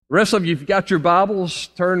The rest of you, if you've got your Bibles,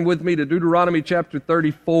 turn with me to Deuteronomy chapter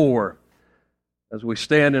 34 as we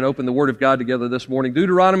stand and open the Word of God together this morning.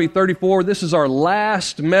 Deuteronomy 34, this is our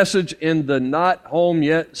last message in the Not Home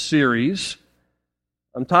Yet series.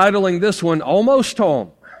 I'm titling this one, Almost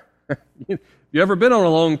Home. You ever been on a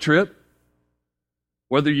long trip?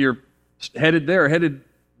 Whether you're headed there or headed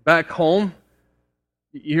back home,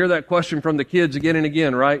 you hear that question from the kids again and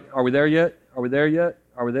again, right? Are we there yet? Are we there yet?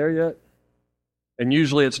 Are we there yet? And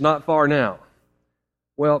usually it's not far now.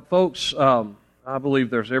 Well, folks, I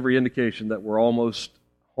believe there's every indication that we're almost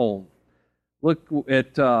home. Look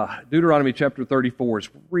at Deuteronomy chapter 34 as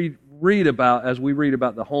we read about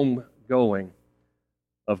the homegoing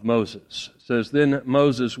of Moses. It says, Then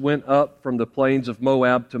Moses went up from the plains of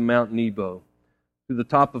Moab to Mount Nebo, to the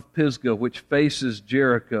top of Pisgah, which faces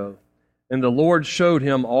Jericho. And the Lord showed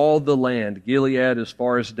him all the land, Gilead as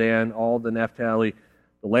far as Dan, all the Naphtali,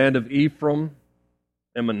 the land of Ephraim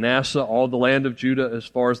and Manasseh, all the land of Judah as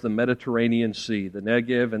far as the Mediterranean Sea, the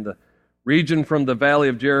Negev, and the region from the valley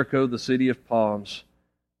of Jericho, the city of palms,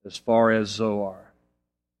 as far as Zoar.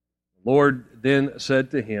 The Lord then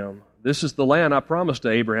said to him, This is the land I promised to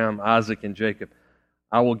Abraham, Isaac, and Jacob.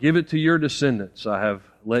 I will give it to your descendants. I have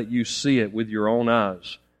let you see it with your own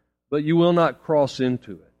eyes, but you will not cross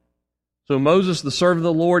into it. So Moses, the servant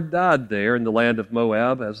of the Lord, died there in the land of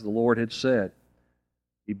Moab, as the Lord had said.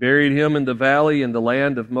 He buried him in the valley in the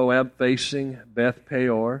land of Moab, facing Beth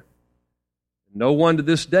Peor. No one to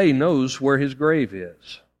this day knows where his grave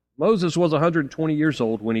is. Moses was 120 years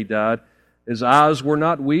old when he died. His eyes were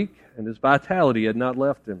not weak, and his vitality had not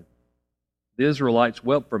left him. The Israelites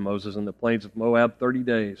wept for Moses in the plains of Moab 30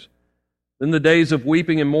 days. Then the days of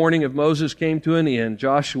weeping and mourning of Moses came to an end.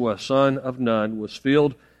 Joshua, son of Nun, was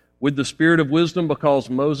filled with the spirit of wisdom because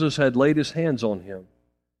Moses had laid his hands on him.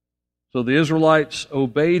 So the Israelites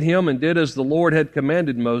obeyed him and did as the Lord had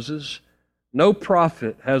commanded Moses. No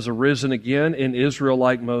prophet has arisen again in Israel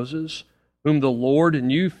like Moses, whom the Lord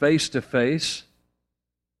knew face to face.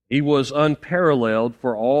 He was unparalleled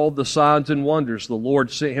for all the signs and wonders the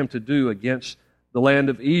Lord sent him to do against the land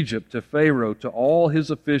of Egypt, to Pharaoh, to all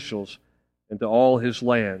his officials, and to all his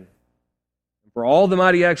land. And for all the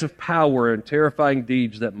mighty acts of power and terrifying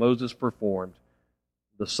deeds that Moses performed,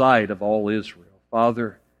 the sight of all Israel.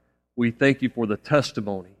 Father, we thank you for the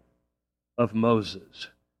testimony of Moses,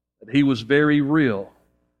 that he was very real.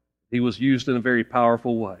 He was used in a very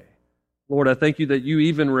powerful way. Lord, I thank you that you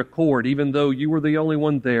even record, even though you were the only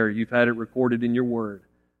one there, you've had it recorded in your word,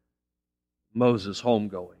 Moses'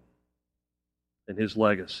 homegoing and his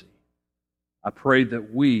legacy. I pray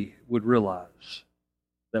that we would realize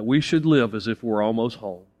that we should live as if we're almost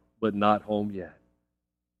home, but not home yet.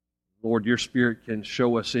 Lord, your Spirit can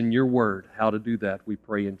show us in your word how to do that. We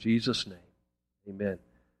pray in Jesus' name. Amen.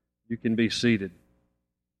 You can be seated.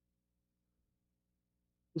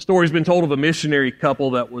 The story's been told of a missionary couple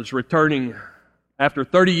that was returning after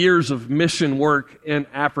 30 years of mission work in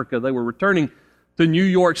Africa. They were returning to New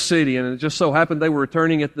York City, and it just so happened they were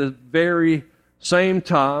returning at the very same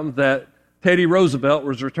time that Teddy Roosevelt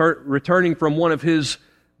was returning from one of his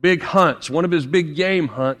big hunts, one of his big game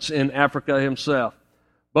hunts in Africa himself.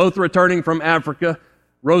 Both returning from Africa.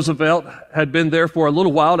 Roosevelt had been there for a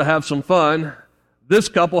little while to have some fun. This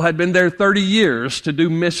couple had been there 30 years to do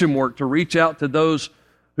mission work, to reach out to those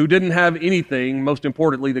who didn't have anything, most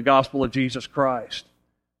importantly, the gospel of Jesus Christ.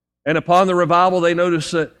 And upon the revival, they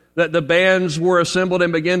noticed that the bands were assembled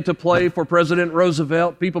and began to play for President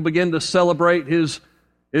Roosevelt. People began to celebrate his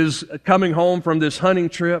coming home from this hunting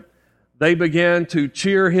trip. They began to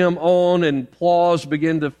cheer him on, and applause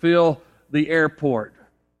began to fill the airport.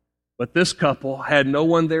 But this couple had no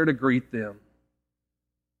one there to greet them.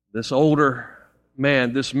 This older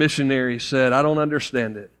man, this missionary, said, I don't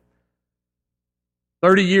understand it.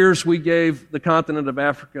 30 years we gave the continent of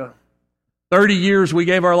Africa. 30 years we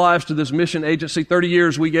gave our lives to this mission agency. 30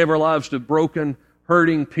 years we gave our lives to broken,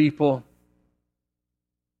 hurting people.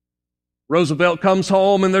 Roosevelt comes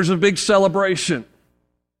home and there's a big celebration.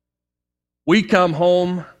 We come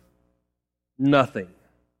home, nothing.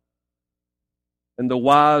 And the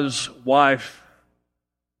wise wife,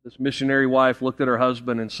 this missionary wife, looked at her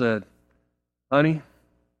husband and said, Honey,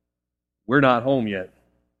 we're not home yet.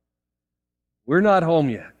 We're not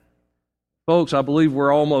home yet. Folks, I believe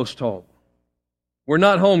we're almost home. We're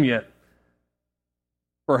not home yet.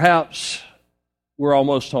 Perhaps we're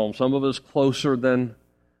almost home. Some of us closer than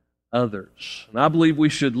others. And I believe we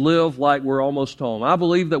should live like we're almost home. I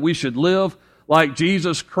believe that we should live like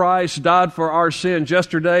Jesus Christ died for our sins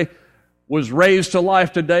yesterday, was raised to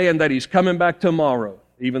life today, and that He's coming back tomorrow,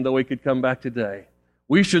 even though He could come back today.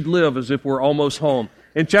 We should live as if we're almost home.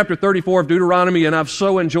 in chapter 34 of Deuteronomy, and I've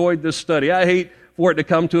so enjoyed this study. I hate for it to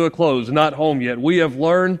come to a close, not home yet. We have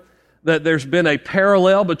learned that there's been a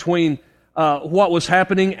parallel between what was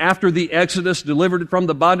happening after the Exodus, delivered from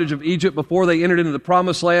the bondage of Egypt before they entered into the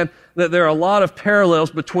Promised Land, that there are a lot of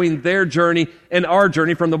parallels between their journey and our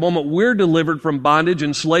journey from the moment we're delivered from bondage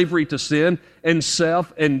and slavery to sin and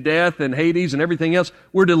self and death and Hades and everything else.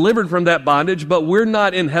 We're delivered from that bondage, but we're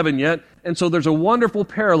not in heaven yet. And so there's a wonderful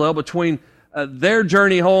parallel between their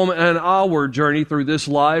journey home and our journey through this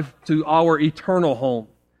life to our eternal home.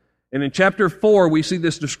 And in chapter 4, we see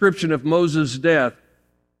this description of Moses' death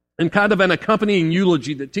and kind of an accompanying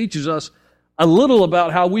eulogy that teaches us a little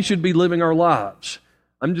about how we should be living our lives.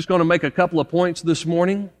 I'm just going to make a couple of points this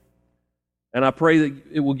morning, and I pray that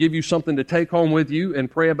it will give you something to take home with you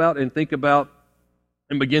and pray about and think about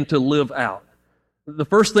and begin to live out. The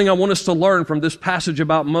first thing I want us to learn from this passage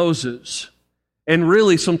about Moses, and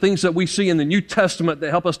really some things that we see in the New Testament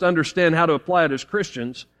that help us to understand how to apply it as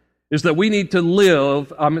Christians, is that we need to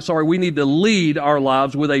lead our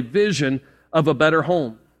lives with a vision of a better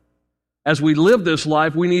home. As we live this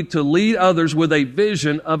life, we need to lead others with a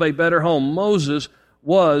vision of a better home. Moses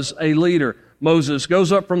was a leader. Moses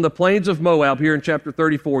goes up from the plains of Moab here in chapter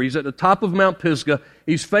 34. He's at the top of Mount Pisgah.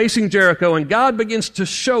 He's facing Jericho, and God begins to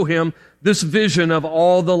show him this vision of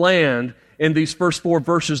all the land in these first 4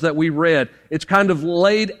 verses that we read. It's kind of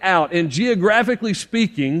laid out, and geographically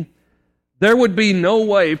speaking, there would be no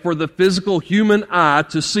way for the physical human eye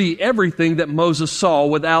to see everything that Moses saw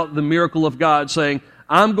without the miracle of God saying,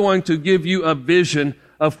 I'm going to give you a vision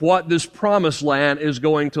of what this promised land is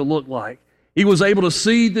going to look like. He was able to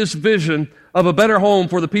see this vision of a better home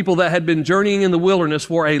for the people that had been journeying in the wilderness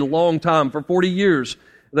for a long time. For 40 years,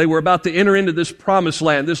 they were about to enter into this promised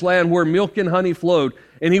land, this land where milk and honey flowed.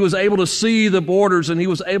 And he was able to see the borders, and he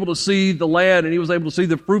was able to see the land, and he was able to see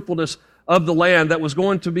the fruitfulness of the land that was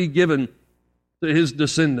going to be given to his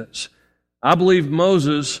descendants. I believe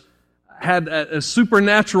Moses had a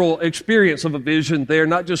supernatural experience of a vision there,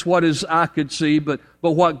 not just what his eye could see, but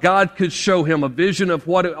what God could show him, a vision of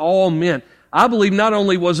what it all meant. I believe not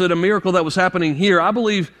only was it a miracle that was happening here, I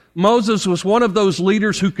believe Moses was one of those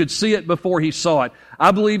leaders who could see it before he saw it.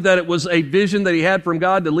 I believe that it was a vision that he had from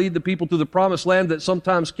God to lead the people to the promised land that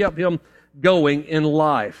sometimes kept him going in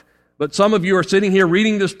life. But some of you are sitting here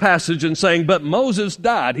reading this passage and saying, but Moses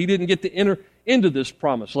died. He didn't get to enter into this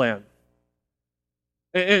promised land.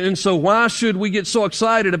 And so why should we get so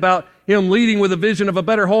excited about him leading with a vision of a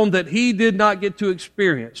better home that he did not get to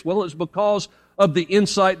experience? Well, it's because of the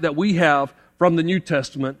insight that we have from the New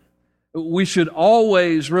Testament. We should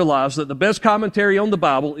always realize that the best commentary on the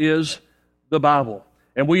Bible is the Bible.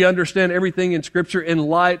 And we understand everything in Scripture in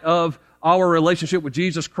light of our relationship with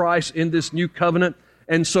Jesus Christ in this new covenant.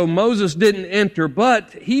 And so Moses didn't enter,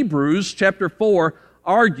 but Hebrews chapter 4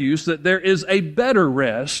 argues that there is a better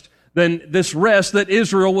rest than this rest that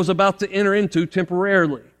Israel was about to enter into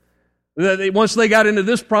temporarily. That once they got into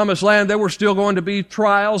this promised land, there were still going to be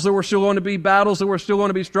trials, there were still going to be battles, there were still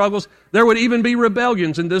going to be struggles, there would even be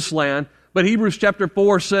rebellions in this land. But Hebrews chapter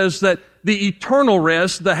 4 says that the eternal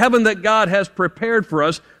rest, the heaven that God has prepared for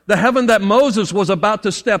us, the heaven that Moses was about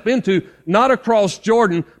to step into, not across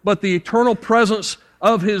Jordan, but the eternal presence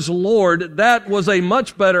of his Lord, that was a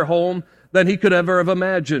much better home than he could ever have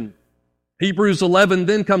imagined. Hebrews 11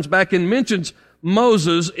 then comes back and mentions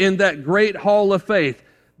Moses in that great hall of faith,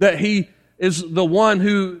 that he is the one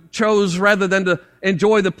who chose, rather than to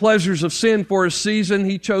enjoy the pleasures of sin for a season,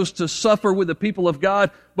 he chose to suffer with the people of God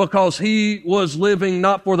because he was living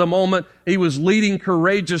not for the moment. He was leading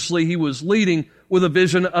courageously. He was leading with a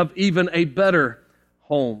vision of even a better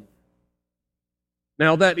home.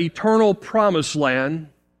 Now, that eternal promised land,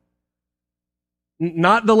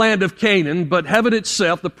 not the land of Canaan, but heaven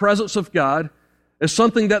itself, the presence of God, is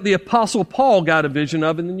something that the Apostle Paul got a vision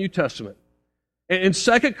of in the New Testament. In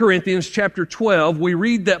 2 Corinthians chapter 12, we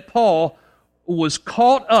read that Paul was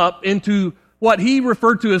caught up into what he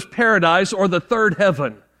referred to as paradise or the third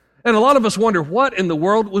heaven. And a lot of us wonder, what in the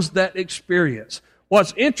world was that experience?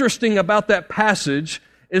 What's interesting about that passage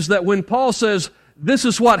is that when Paul says, this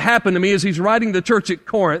is what happened to me, as he's writing the church at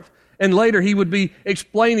Corinth, and later he would be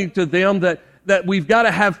explaining to them that we've got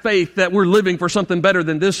to have faith that we're living for something better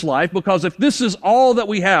than this life, because if this is all that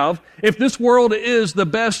we have, if this world is the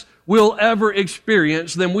best we'll ever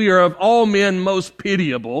experience, then we are of all men most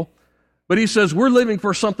pitiable. But he says we're living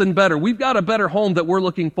for something better. We've got a better home that we're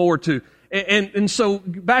looking forward to. And so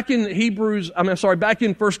back in back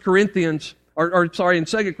in 1 Corinthians, in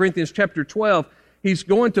 2 Corinthians chapter 12, he's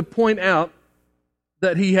going to point out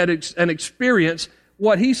that he had an experience,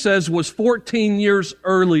 what he says was 14 years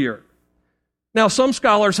earlier. Now, some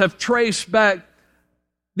scholars have traced back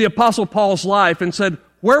the Apostle Paul's life and said,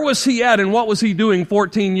 where was he at and what was he doing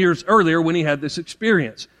 14 years earlier when he had this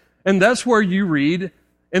experience? And that's where you read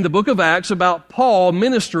in the book of Acts about Paul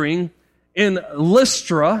ministering in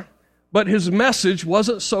Lystra, but his message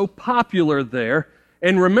wasn't so popular there.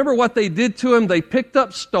 And remember what they did to him? They picked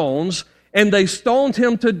up stones and they stoned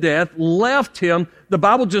him to death, left him, the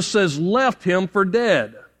Bible just says left him for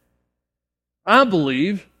dead. I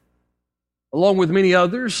believe, along with many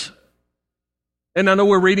others, and I know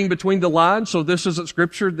we're reading between the lines, so this isn't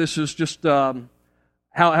Scripture, this is just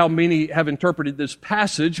how many have interpreted this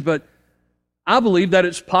passage, but I believe that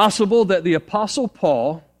it's possible that the Apostle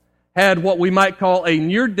Paul had what we might call a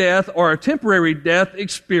near-death or a temporary death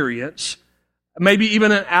experience, maybe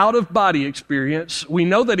even an out-of-body experience. We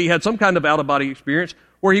know that he had some kind of out-of-body experience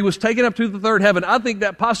where he was taken up to the third heaven. I think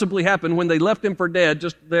that possibly happened when they left him for dead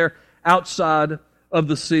just there outside of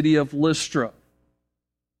the city of Lystra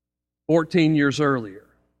 14 years earlier.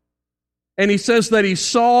 And he says that he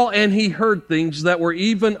saw and he heard things that were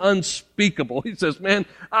even unspeakable. He says, man,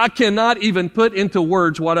 I cannot even put into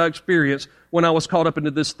words what I experienced when I was caught up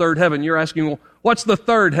into this third heaven. You're asking, well, what's the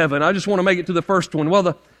third heaven? I just want to make it to the first one.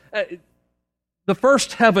 Well, the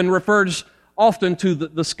first heaven refers often to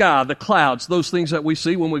the sky, the clouds, those things that we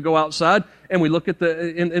see when we go outside and we look at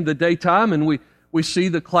in the daytime and we see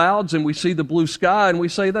the clouds and we see the blue sky and we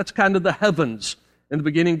say that's kind of the heavens. In the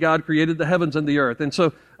beginning, God created the heavens and the earth. And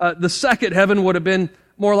so the second heaven would have been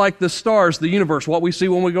more like the stars, the universe, what we see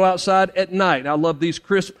when we go outside at night. I love these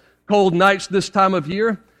crisp, cold nights this time of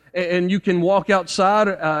year. And you can walk outside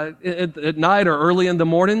at night or early in the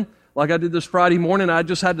morning. Like I did this Friday morning, I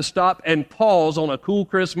just had to stop and pause on a cool,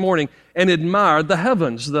 crisp morning and admire the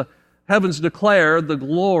heavens. The heavens declare the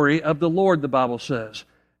glory of the Lord, the Bible says.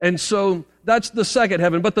 And so that's the second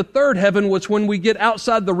heaven. But the third heaven was when we get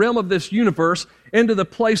outside the realm of this universe into the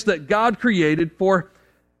place that God created for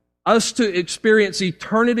us to experience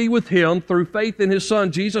eternity with Him through faith in His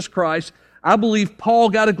Son, Jesus Christ. I believe Paul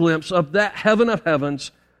got a glimpse of that heaven of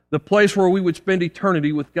heavens, the place where we would spend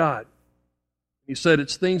eternity with God. He said,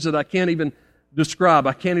 it's things that I can't even describe.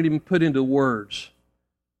 I can't even put into words.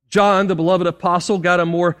 John, the beloved apostle, got a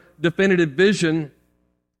more definitive vision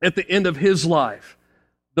at the end of his life.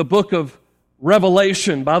 The book of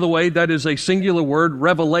Revelation, by the way, that is a singular word,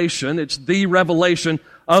 revelation. It's the revelation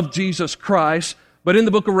of Jesus Christ. But in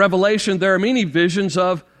the book of Revelation, there are many visions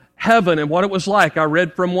of heaven and what it was like. I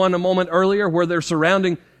read from one a moment earlier where they're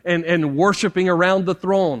surrounding and worshiping around the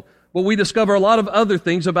throne. But we discover a lot of other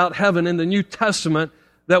things about heaven in the New Testament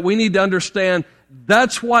that we need to understand.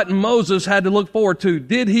 That's what Moses had to look forward to.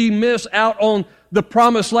 Did he miss out on the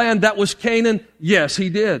promised land that was Canaan? Yes, he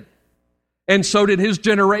did. And so did his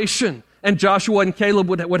generation. And Joshua and Caleb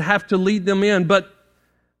would have to lead them in. But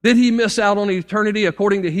did he miss out on eternity?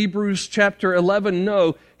 According to Hebrews chapter 11,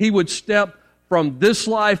 no. He would step from this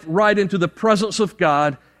life right into the presence of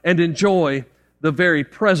God and enjoy the very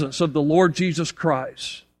presence of the Lord Jesus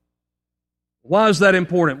Christ. Why is that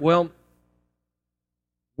important? Well,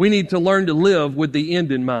 we need to learn to live with the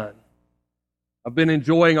end in mind. I've been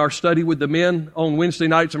enjoying our study with the men on Wednesday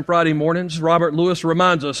nights and Friday mornings. Robert Lewis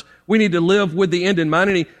reminds us we need to live with the end in mind,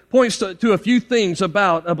 and he points to a few things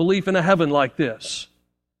about a belief in a heaven like this.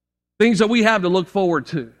 Things that we have to look forward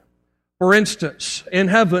to. For instance, in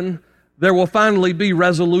heaven, there will finally be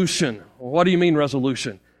resolution. What do you mean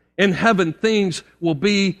resolution? In heaven, things will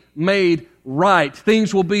be made right.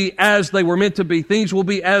 Things will be as they were meant to be. Things will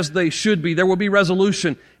be as they should be. There will be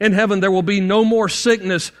resolution. In heaven, there will be no more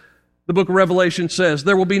sickness, the book of Revelation says.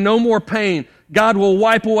 There will be no more pain. God will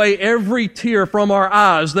wipe away every tear from our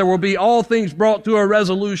eyes. There will be all things brought to a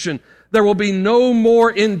resolution. There will be no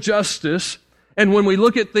more injustice. And when we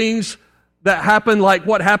look at things that happen, like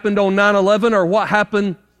what happened on 9/11 or what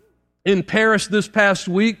happened in Paris this past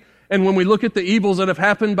week, and when we look at the evils that have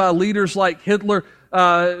happened by leaders like Hitler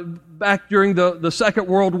back during the Second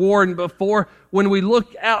World War and before, when we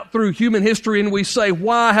look out through human history and we say,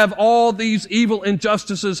 why have all these evil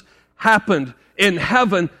injustices happened? In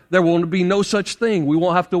heaven, there will be no such thing. We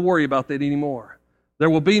won't have to worry about that anymore. There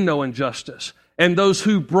will be no injustice. And those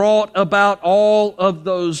who brought about all of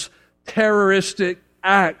those terroristic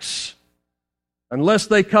acts, unless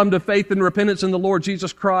they come to faith and repentance in the Lord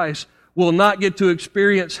Jesus Christ, will not get to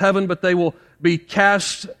experience heaven, but they will be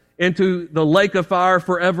cast into the lake of fire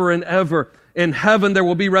forever and ever. In heaven, there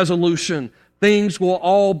will be resolution. Things will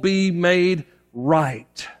all be made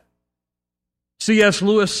right. C.S.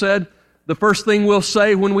 Lewis said, the first thing we'll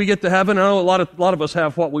say when we get to heaven, I know a lot of us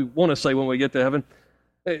have what we want to say when we get to heaven.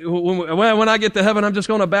 When I get to heaven, I'm just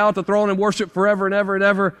going to bow at the throne and worship forever and ever and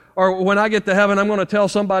ever. Or when I get to heaven, I'm going to tell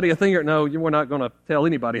somebody a thing or... No, we're not going to tell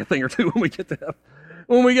anybody a thing or two when we get to heaven.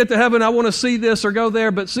 when we get to heaven, I want to see this or go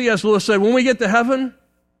there. But C.S. Lewis said, when we get to heaven,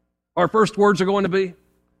 our first words are going to be,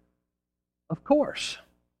 of course.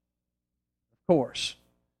 Of course.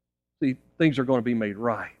 See, things are going to be made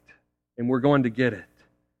right, and we're going to get it.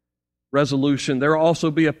 Resolution. There will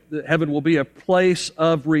also be heaven will be a place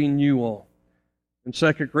of renewal. In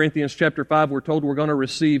 2 Corinthians chapter 5, we're told we're going to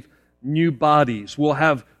receive new bodies. We'll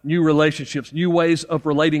have new relationships, new ways of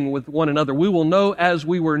relating with one another. We will know as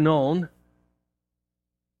we were known,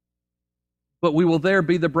 but we will there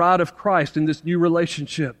be the bride of Christ in this new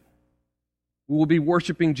relationship. We will be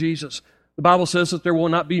worshiping Jesus. The Bible says that there will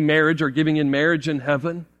not be marriage or giving in marriage in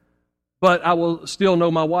heaven, but I will still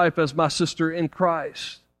know my wife as my sister in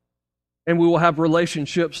Christ. And we will have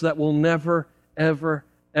relationships that will never, ever,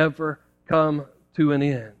 ever come to an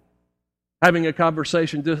end. Having a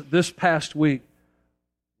conversation this past week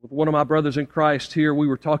with one of my brothers in Christ here, we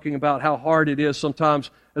were talking about how hard it is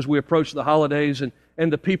sometimes as we approach the holidays, and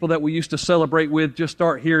the people that we used to celebrate with just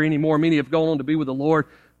aren't here anymore. Many have gone on to be with the Lord.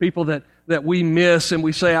 People that we miss, and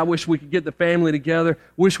we say, I wish we could get the family together,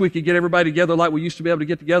 wish we could get everybody together like we used to be able to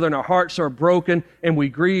get together, and our hearts are broken, and we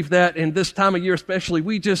grieve that. And this time of year especially,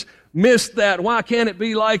 we just miss that. Why can't it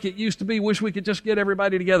be like it used to be? Wish we could just get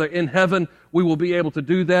everybody together. In heaven, we will be able to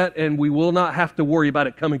do that, and we will not have to worry about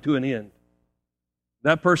it coming to an end.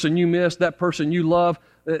 That person you miss, that person you love,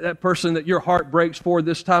 that person that your heart breaks for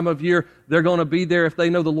this time of year, they're going to be there if they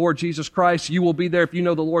know the Lord Jesus Christ. You will be there if you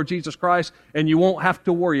know the Lord Jesus Christ, and you won't have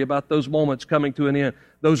to worry about those moments coming to an end,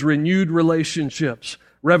 those renewed relationships.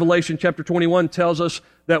 Revelation chapter 21 tells us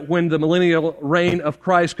that when the millennial reign of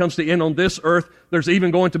Christ comes to end on this earth, there's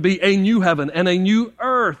even going to be a new heaven and a new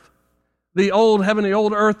earth. The old heaven and the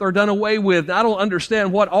old earth are done away with. I don't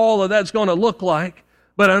understand what all of that's going to look like,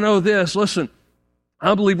 but I know this. Listen,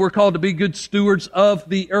 I believe we're called to be good stewards of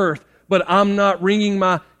the earth, but I'm not wringing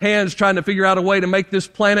my hands trying to figure out a way to make this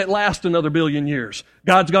planet last another billion years.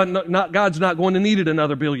 God's not going to need it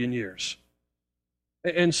another billion years.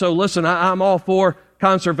 And so listen, I'm all for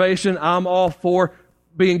conservation. I'm all for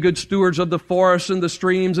being good stewards of the forests and the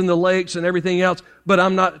streams and the lakes and everything else, but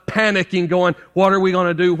I'm not panicking going, what are we going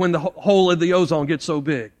to do when the hole in the ozone gets so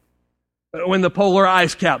big? When the polar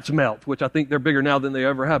ice caps melt, which I think they're bigger now than they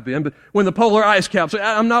ever have been, but when the polar ice caps,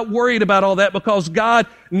 I'm not worried about all that because God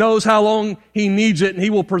knows how long He needs it and He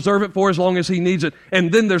will preserve it for as long as He needs it.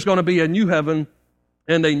 And then there's going to be a new heaven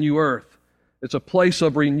and a new earth. It's a place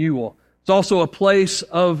of renewal. It's also a place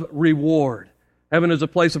of reward. Heaven is a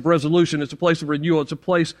place of resolution. It's a place of renewal. It's a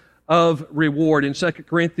place of reward. In 2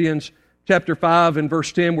 Corinthians chapter 5 and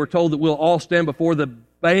verse 10, we're told that we'll all stand before the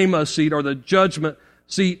Bema seat or the judgment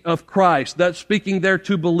seat of Christ. That's speaking there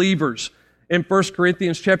to believers. In 1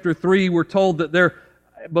 Corinthians chapter 3, we're told that there,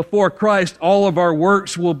 before Christ, all of our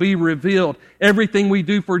works will be revealed. Everything we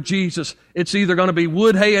do for Jesus, it's either going to be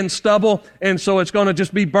wood, hay, and stubble, and so it's going to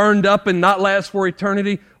just be burned up and not last for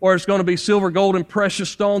eternity, or it's going to be silver, gold, and precious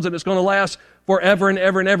stones, and it's going to last forever and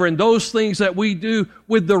ever and ever. And those things that we do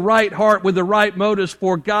with the right heart, with the right motives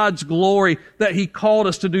for God's glory that He called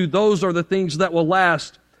us to do, those are the things that will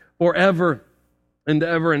last forever and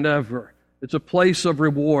ever and ever. It's a place of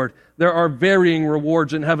reward. There are varying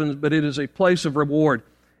rewards in heaven, but it is a place of reward.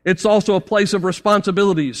 It's also a place of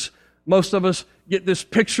responsibilities. Most of us get this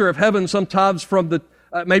picture of heaven sometimes from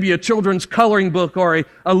maybe a children's coloring book or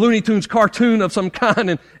a Looney Tunes cartoon of some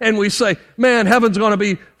kind, and we say, man, heaven's going to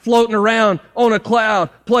be floating around on a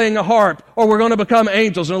cloud playing a harp, or we're going to become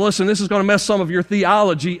angels. Now listen, this is going to mess some of your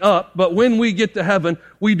theology up, but when we get to heaven,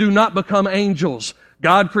 we do not become angels.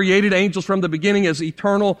 God created angels from the beginning as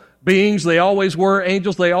eternal beings. They always were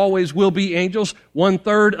angels. They always will be angels.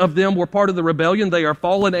 1/3 of them were part of the rebellion. They are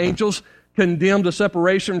fallen angels, condemned to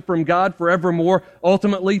separation from God forevermore,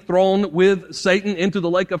 ultimately thrown with Satan into the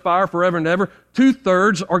lake of fire forever and ever.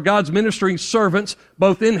 2/3 are God's ministering servants,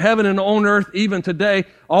 both in heaven and on earth, even today.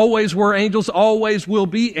 Always were angels, always will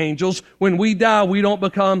be angels. When we die, we don't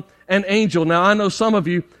become an angel. Now, I know some of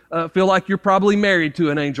you feel like you're probably married to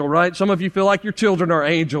an angel, right? Some of you feel like your children are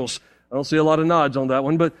angels. I don't see a lot of nods on that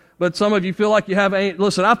one, but some of you feel like you have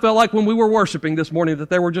listen, I felt like when we were worshiping this morning that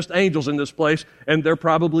there were just angels in this place, and there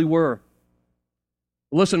probably were.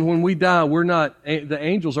 Listen, when we die, we're not, the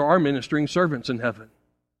angels are our ministering servants in heaven.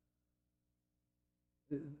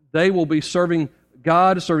 They will be serving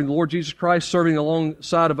God, serving the Lord Jesus Christ, serving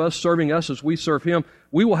alongside of us, serving us as we serve Him.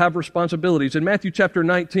 We will have responsibilities. In Matthew chapter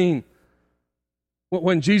 19,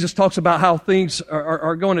 when Jesus talks about how things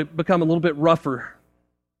are going to become a little bit rougher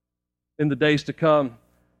in the days to come,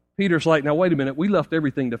 Peter's like, now wait a minute, we left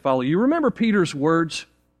everything to follow you. Remember Peter's words?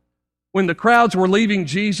 When the crowds were leaving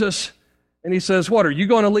Jesus, and he says, what, are you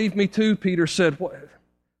going to leave me too? Peter said,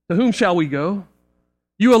 to whom shall we go?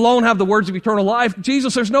 You alone have the words of eternal life.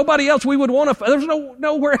 Jesus, there's nobody else we would want to, there's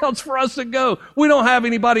nowhere else for us to go. We don't have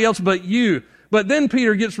anybody else but you. But then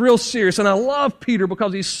Peter gets real serious, and I love Peter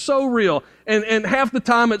because he's so real. And half the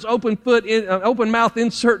time it's open mouth,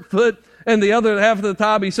 insert foot, and the other half of the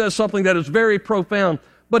time he says something that is very profound.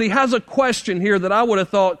 But he has a question here that I would have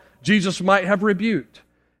thought Jesus might have rebuked.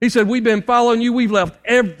 He said, we've been following you. We've left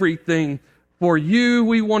everything for you.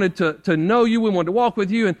 We wanted to know you. We wanted to walk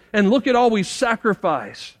with you. And look at all we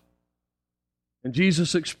sacrificed. And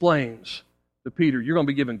Jesus explains to Peter, you're going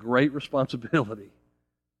to be given great responsibility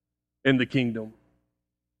in the kingdom.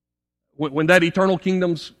 When that eternal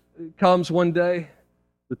kingdom comes one day,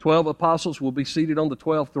 the 12 apostles will be seated on the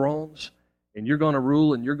 12 thrones, and you're going to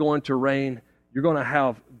rule and you're going to reign. You're going to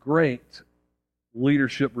have great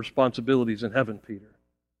leadership responsibilities in heaven, Peter.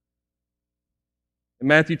 In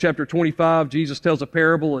Matthew chapter 25, Jesus tells a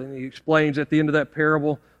parable, and he explains at the end of that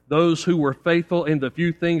parable, those who were faithful in the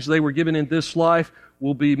few things they were given in this life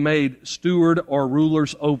will be made steward or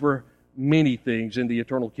rulers over many things in the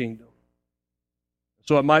eternal kingdom.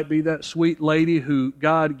 So it might be that sweet lady who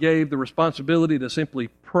God gave the responsibility to simply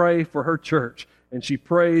pray for her church. And she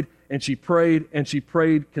prayed, and she prayed, and she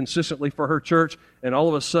prayed consistently for her church. And all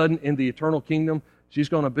of a sudden, in the eternal kingdom, she's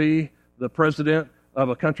going to be the president of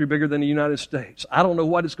a country bigger than the United States. I don't know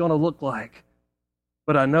what it's going to look like,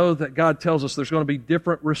 but I know that God tells us there's going to be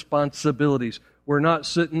different responsibilities. We're not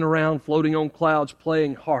sitting around floating on clouds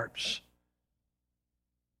playing harps.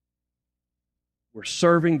 We're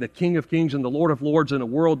serving the King of Kings and the Lord of Lords in a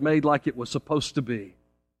world made like it was supposed to be.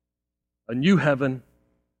 A new heaven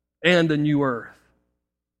and a new earth.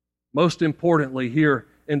 Most importantly, here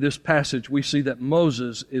in this passage, we see that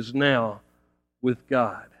Moses is now with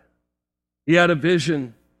God. He had a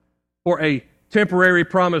vision for a temporary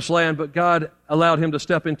promised land, but God allowed him to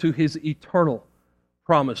step into his eternal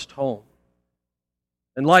promised home.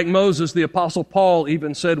 And like Moses, the Apostle Paul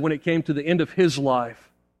even said when it came to the end of his life,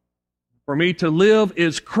 for me to live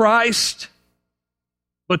is Christ,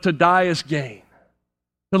 but to die is gain.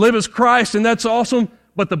 To live is Christ, and that's awesome,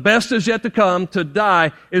 but the best is yet to come. To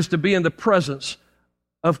die is to be in the presence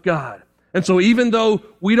of God. And so even though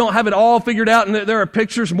we don't have it all figured out, and there are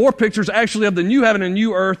pictures, more pictures actually of the new heaven and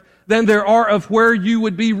new earth than there are of where you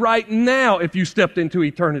would be right now if you stepped into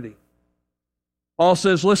eternity. Paul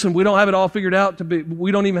says, listen, we don't have it all figured out.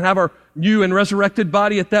 We don't even have our new and resurrected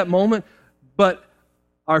body at that moment, but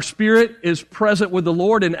our spirit is present with the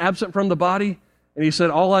Lord and absent from the body. And he said,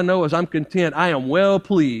 all I know is I'm content. I am well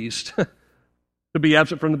pleased to be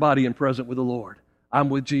absent from the body and present with the Lord. I'm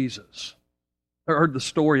with Jesus. I heard the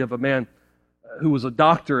story of a man who was a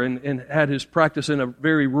doctor and had his practice in a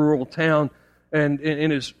very rural town. And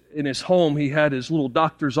in his home, he had his little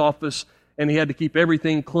doctor's office, and he had to keep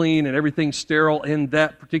everything clean and everything sterile in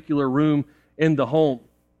that particular room in the home.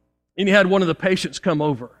 And he had one of the patients come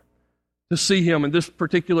over to see him, and this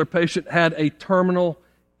particular patient had a terminal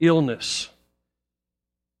illness.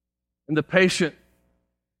 And the patient,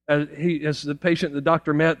 as the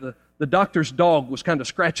doctor met, the doctor's dog was kind of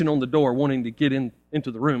scratching on the door, wanting to get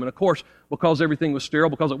into the room. And of course, because everything was sterile,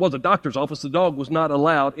 because it was a doctor's office, the dog was not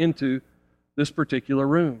allowed into this particular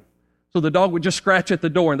room. So the dog would just scratch at the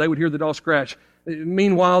door, and they would hear the dog scratch.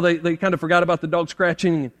 Meanwhile, they kind of forgot about the dog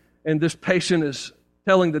scratching, and this patient is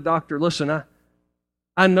telling the doctor, listen,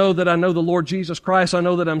 I know that I know the Lord Jesus Christ. I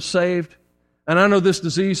know that I'm saved. And I know this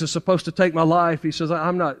disease is supposed to take my life. He says,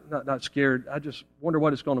 I'm not scared. I just wonder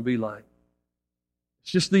what it's going to be like.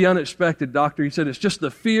 It's just the unexpected, doctor. He said, it's just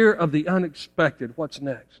the fear of the unexpected. What's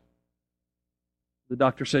next? The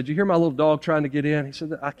doctor said, you hear my little dog trying to get in? He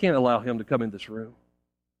said, I can't allow him to come in this room.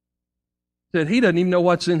 He said, he doesn't even know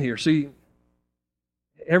what's in here. See,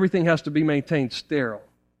 everything has to be maintained sterile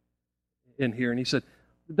in here. And he said,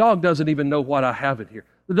 the dog doesn't even know what I have in here.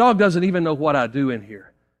 The dog doesn't even know what I do in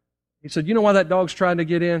here. He said, you know why that dog's trying to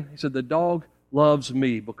get in? He said, the dog loves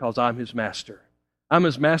me because I'm his master. I'm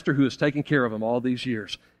his master who has taken care of him all these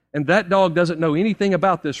years. And that dog doesn't know anything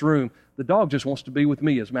about this room. The dog just wants to be with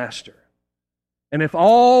me as master. And if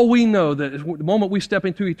all we know that the moment we step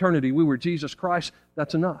into eternity, we were Jesus Christ,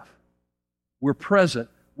 that's enough. We're present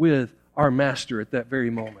with our master at that very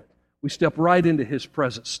moment. We step right into his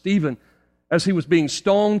presence. Stephen, as he was being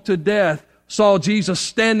stoned to death, saw Jesus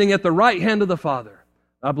standing at the right hand of the Father.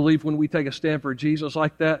 I believe when we take a stand for Jesus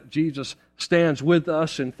like that, Jesus stands with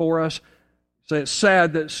us and for us. So it's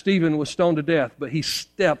sad that Stephen was stoned to death, but he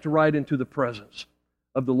stepped right into the presence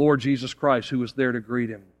of the Lord Jesus Christ who was there to greet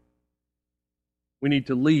him. We need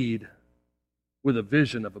to lead with a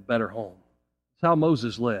vision of a better home. That's how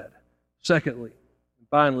Moses led. Secondly, and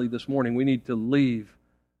finally this morning, we need to leave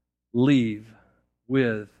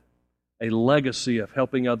with a legacy of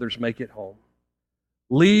helping others make it home.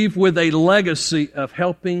 Leave with a legacy of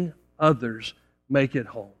helping others make it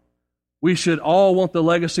home. We should all want the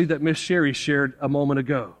legacy that Miss Sherry shared a moment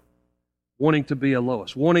ago, wanting to be a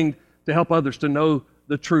Lois, wanting to help others to know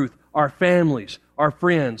the truth. Our families, our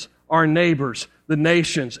friends, our neighbors, the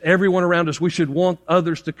nations, everyone around us, we should want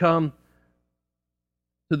others to come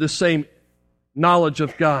to the same knowledge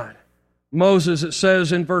of God. Moses, it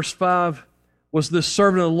says in verse 5, was this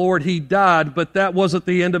servant of the Lord. He died, but that wasn't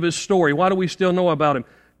the end of his story. Why do we still know about him?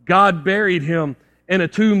 God buried him in a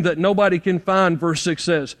tomb that nobody can find, verse 6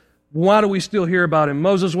 says. Why do we still hear about him?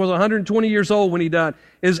 Moses was 120 years old when he died.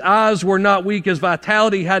 His eyes were not weak. His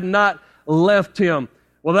vitality had not left him.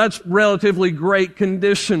 Well, that's relatively great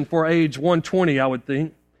condition for age 120, I would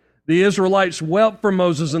think. The Israelites wept for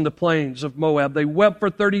Moses in the plains of Moab. They wept for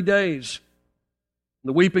 30 days.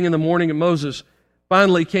 The weeping in the morning of Moses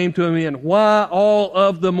finally came to an end. Why all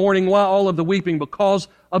of the mourning? Why all of the weeping? Because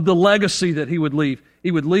of the legacy that he would leave.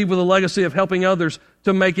 He would leave with a legacy of helping others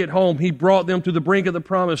to make it home. He brought them to the brink of the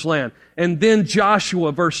promised land. And then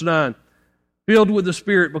Joshua, verse 9, filled with the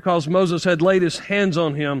Spirit because Moses had laid his hands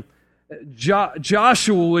on him,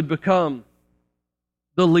 Joshua would become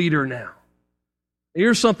the leader now.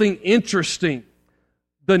 Here's something interesting.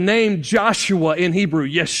 The name Joshua in Hebrew,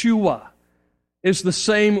 Yeshua, is the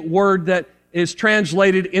same word that is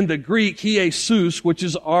translated in the Greek, Jesus, which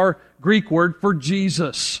is our Greek word for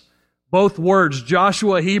Jesus. Both words,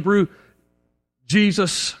 Joshua, Hebrew,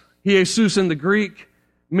 Jesus, Jesus in the Greek,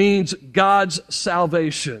 means God's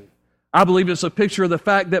salvation. I believe it's a picture of the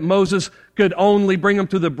fact that Moses could only bring them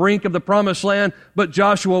to the brink of the promised land, but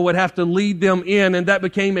Joshua would have to lead them in, and that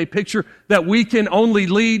became a picture that we can only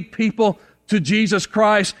lead people to Jesus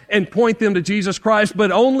Christ and point them to Jesus Christ,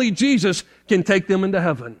 but only Jesus can take them into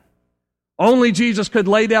heaven. Only Jesus could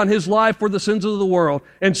lay down His life for the sins of the world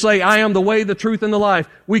and say, I am the way, the truth, and the life.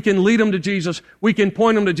 We can lead them to Jesus. We can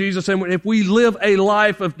point them to Jesus. And if we live a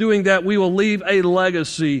life of doing that, we will leave a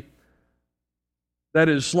legacy that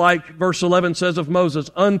is, like verse 11 says of Moses,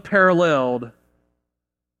 unparalleled.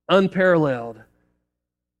 Unparalleled.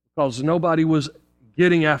 Because nobody was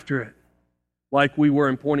getting after it like we were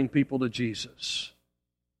in pointing people to Jesus.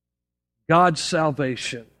 God's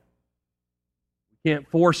salvation. Can't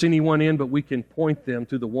force anyone in, but we can point them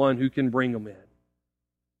to the one who can bring them in.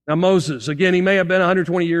 Now Moses, again, he may have been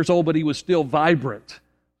 120 years old, but he was still vibrant.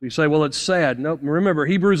 You say, well, it's sad. No, remember,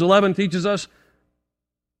 Hebrews 11 teaches us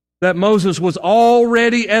that Moses was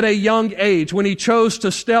already at a young age when he chose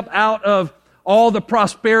to step out of all the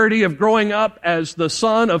prosperity of growing up as the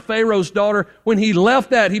son of Pharaoh's daughter. When he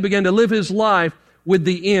left that, he began to live his life with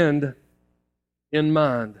the end in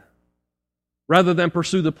mind. Rather than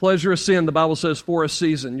pursue the pleasure of sin, the Bible says, for a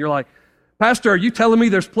season. You're like, Pastor, are you telling me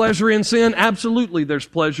there's pleasure in sin? Absolutely, there's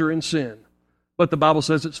pleasure in sin. But the Bible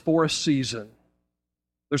says it's for a season.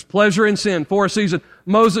 There's pleasure in sin for a season.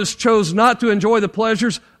 Moses chose not to enjoy the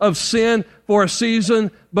pleasures of sin for a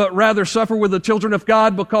season, but rather suffer with the children of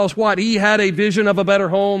God because what? He had a vision of a better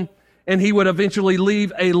home, and he would eventually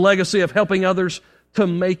leave a legacy of helping others to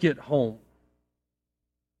make it home.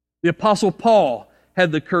 The Apostle Paul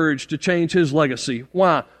had the courage to change his legacy.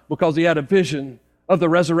 Why? Because he had a vision of the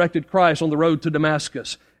resurrected Christ on the road to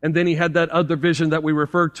Damascus. And then he had that other vision that we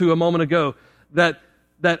referred to a moment ago, that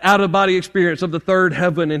out-of-body experience of the third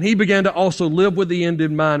heaven. And he began to also live with the end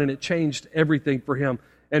in mind, and it changed everything for him.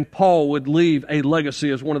 And Paul would leave a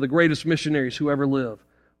legacy as one of the greatest missionaries who ever lived.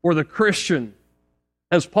 For the Christian,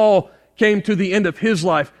 as Paul came to the end of his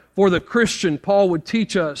life, for the Christian, Paul would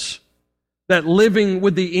teach us that living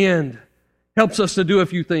with the end helps us to do a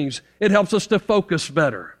few things. It helps us to focus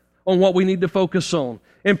better on what we need to focus on.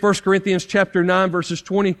 In 1 Corinthians chapter 9, verses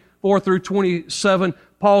 24 through 27,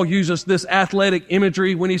 Paul uses this athletic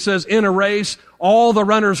imagery when he says, in a race, all the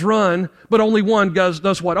runners run, but only one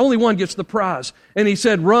does what? Only one gets the prize. And he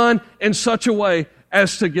said, run in such a way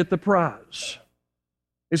as to get the prize.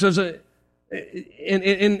 He says,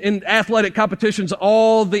 in athletic competitions,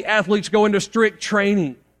 all the athletes go into strict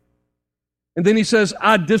training. And then he says,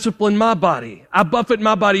 I discipline my body. I buffet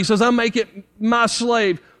my body. He says, I make it my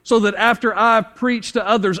slave so that after I've preached to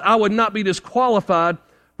others, I would not be disqualified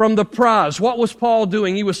from the prize. What was Paul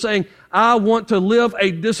doing? He was saying, I want to live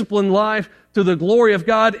a disciplined life to the glory of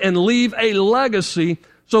God and leave a legacy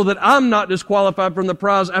so that I'm not disqualified from the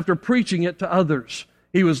prize after preaching it to others.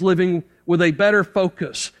 He was living with a better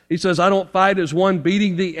focus. He says, I don't fight as one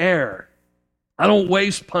beating the air. I don't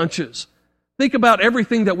waste punches. Think about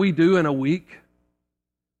everything that we do in a week.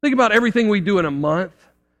 Think about everything we do in a month.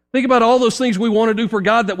 Think about all those things we want to do for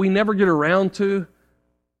God that we never get around to.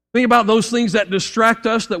 Think about those things that distract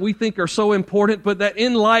us that we think are so important, but that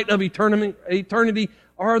in light of eternity,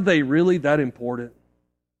 are they really that important?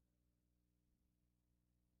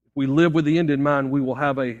 If we live with the end in mind, we will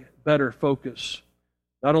have a better focus.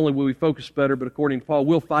 Not only will we focus better, but according to Paul,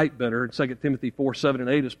 we'll fight better. In 2 Timothy 4, 7, and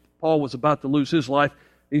 8, as Paul was about to lose his life,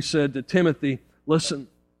 he said to Timothy, listen,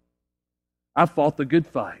 I've fought the good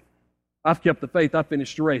fight. I've kept the faith. I've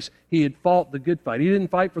finished the race. He had fought the good fight. He didn't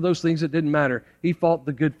fight for those things that didn't matter. He fought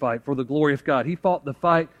the good fight for the glory of God. He fought the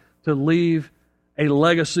fight to leave a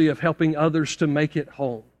legacy of helping others to make it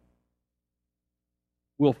home.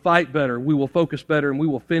 We'll fight better, we will focus better, and we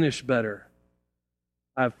will finish better.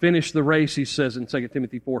 I've finished the race, he says in 2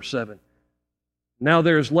 Timothy 4, 7. Now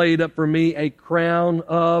there is laid up for me a crown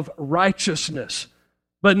of righteousness.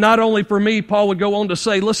 But not only for me, Paul would go on to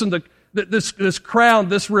say, listen, this crown,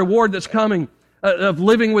 this reward that's coming of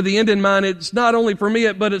living with the end in mind, it's not only for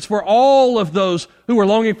me, but it's for all of those who are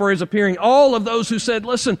longing for His appearing. All of those who said,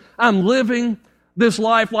 listen, I'm living this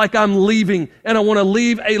life like I'm leaving, and I want to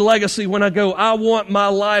leave a legacy when I go. I want my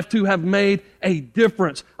life to have made a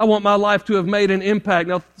difference. I want my life to have made an impact.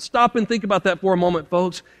 Now, stop and think about that for a moment,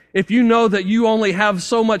 folks. If you know that you only have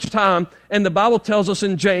so much time, and the Bible tells us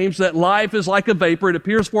in James that life is like a vapor, it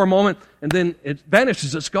appears for a moment, and then it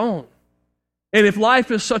vanishes, it's gone. And if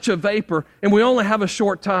life is such a vapor, and we only have a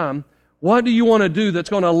short time, what do you want to do that's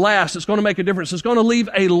going to last, that's going to make a difference, that's going to leave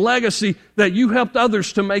a legacy that you helped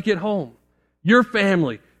others to make it home? Your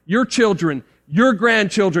family, your children, your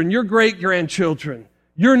grandchildren, your great-grandchildren,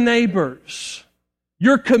 your neighbors,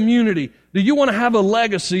 your community. Do you want to have a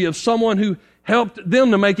legacy of someone who helped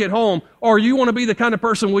them to make it home? Or you want to be the kind of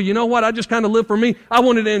person, well, you know what, I just kind of live for me. I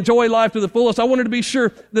wanted to enjoy life to the fullest. I wanted to be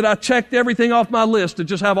sure that I checked everything off my list to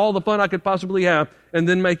just have all the fun I could possibly have and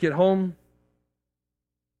then make it home.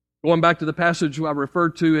 Going back to the passage I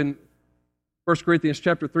referred to in 1 Corinthians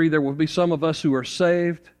chapter 3, there will be some of us who are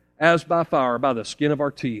saved as by fire, by the skin of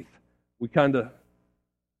our teeth. We kind of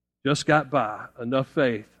just got by enough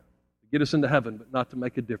faith to get us into heaven, but not to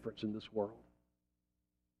make a difference in this world.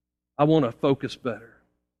 I want to focus better.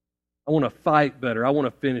 I want to fight better. I want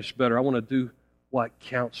to finish better. I want to do what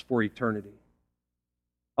counts for eternity.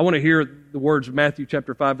 I want to hear the words of Matthew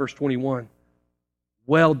chapter 5, verse 21.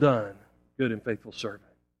 Well done, good and faithful servant.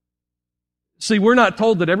 See, we're not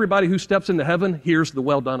told that everybody who steps into heaven hears the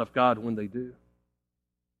well done of God when they do.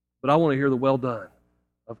 But I want to hear the well done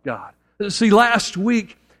of God. See, last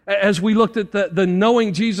week, as we looked at the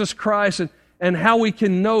knowing Jesus Christ and how we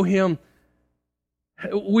can know Him,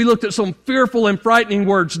 we looked at some fearful and frightening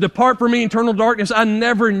words. Depart from me, eternal darkness, I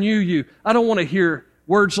never knew you. I don't want to hear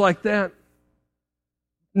words like that.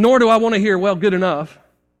 Nor do I want to hear, well, good enough. I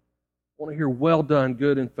want to hear, well done,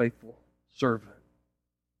 good and faithful servant.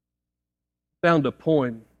 Found a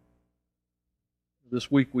poem.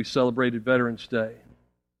 This week we celebrated Veterans Day.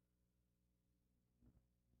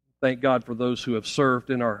 Thank God for those who have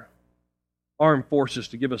served in our armed forces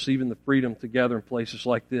to give us even the freedom to gather in places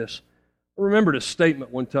like this. I remembered a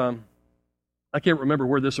statement one time. I can't remember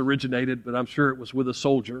where this originated, but I'm sure it was with a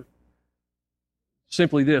soldier.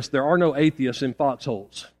 Simply this: there are no atheists in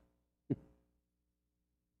foxholes.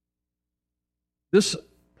 This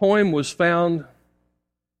poem was found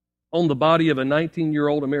on the body of a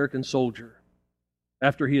 19-year-old American soldier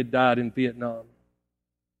after he had died in Vietnam.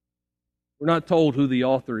 We're not told who the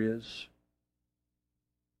author is.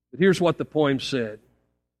 But here's what the poem said.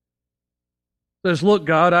 It says, look,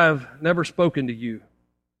 God, I've never spoken to you,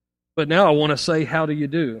 but now I want to say, how do you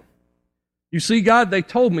do? You see, God, they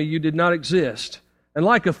told me you did not exist, and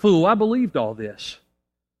like a fool, I believed all this.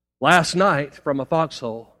 Last night, from a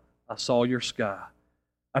foxhole, I saw your sky.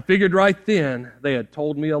 I figured right then they had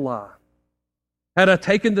told me a lie. Had I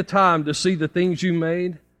taken the time to see the things you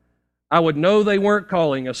made, I would know they weren't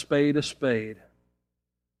calling a spade a spade.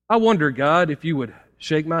 I wonder, God, if you would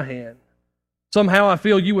shake my hand. Somehow I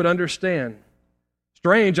feel you would understand.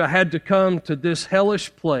 Strange, I had to come to this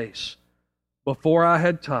hellish place before I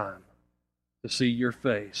had time to see your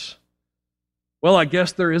face. Well, I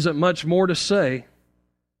guess there isn't much more to say,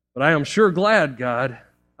 but I am sure glad, God,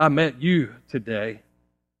 I met you today.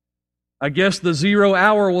 I guess the 0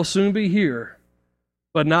 hour will soon be here,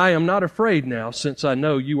 but I am not afraid now since I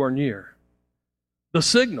know you are near. The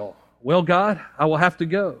signal, well, God, I will have to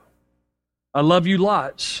go. I love you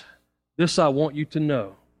lots. This I want you to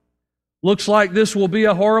know. Looks like this will be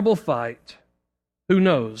a horrible fight. Who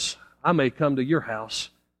knows? I may come to your house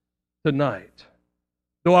tonight.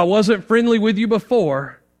 Though I wasn't friendly with you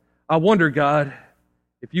before, I wonder, God,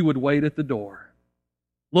 if you would wait at the door.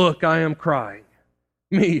 Look, I am crying,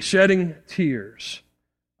 me shedding tears.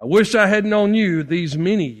 I wish I had known you these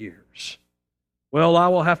many years. Well, I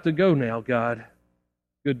will have to go now, God.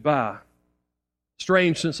 Goodbye.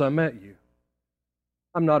 Strange since I met you.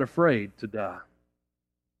 I'm not afraid to die.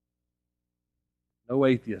 No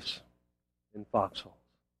atheists in Foxhole.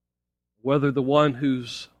 Whether the one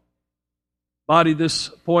whose body this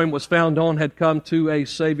poem was found on had come to a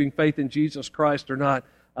saving faith in Jesus Christ or not,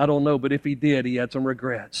 I don't know. But if he did, he had some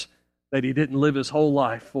regrets that he didn't live his whole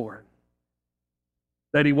life for it.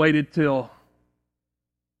 That he waited till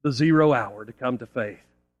the 0 hour to come to faith.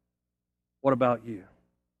 What about you?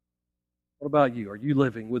 What about you? Are you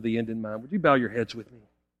living with the end in mind? Would you bow your heads with me?